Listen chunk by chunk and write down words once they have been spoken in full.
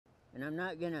And I'm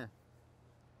not going to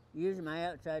use my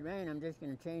outside rein. I'm just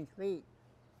going to change feet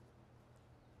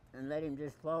and let him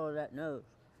just follow that nose.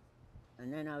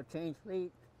 And then I'll change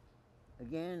feet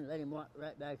again, let him walk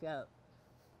right back out.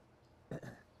 And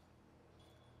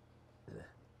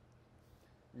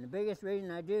the biggest reason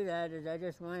I do that is I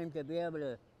just want him to be able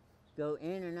to go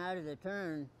in and out of the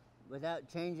turn without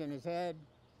changing his head,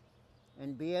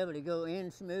 and be able to go in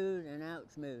smooth and out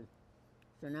smooth.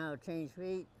 So now I'll change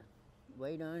feet,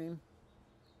 wait on him,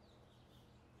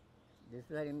 just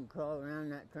let him crawl around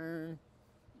that turn,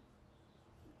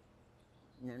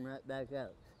 and then right back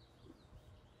out.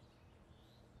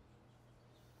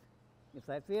 If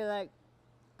I feel like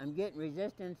I'm getting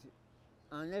resistance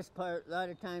on this part, a lot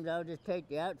of times I'll just take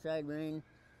the outside rein,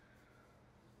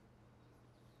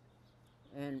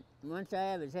 and once I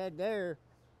have his head there,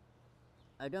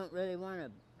 I don't really want to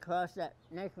cross that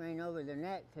neck rein over the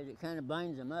neck because it kind of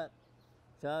binds them up.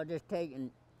 So I'll just take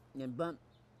and bump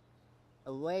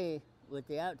away with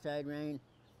the outside rein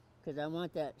because I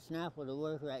want that snaffle to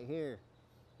work right here.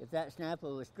 If that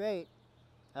snaffle was straight,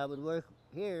 I would work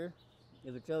here.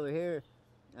 If it's over here,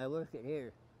 I work it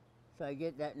here. So I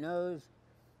get that nose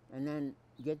and then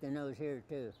get the nose here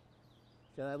too.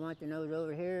 So I want the nose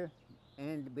over here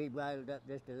and to be bridled up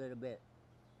just a little bit.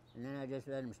 And then I just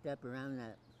let him step around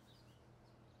that.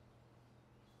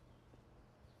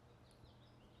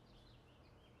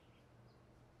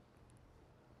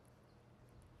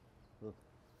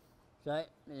 So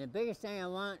and the biggest thing I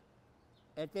want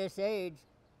at this age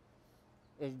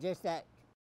is just that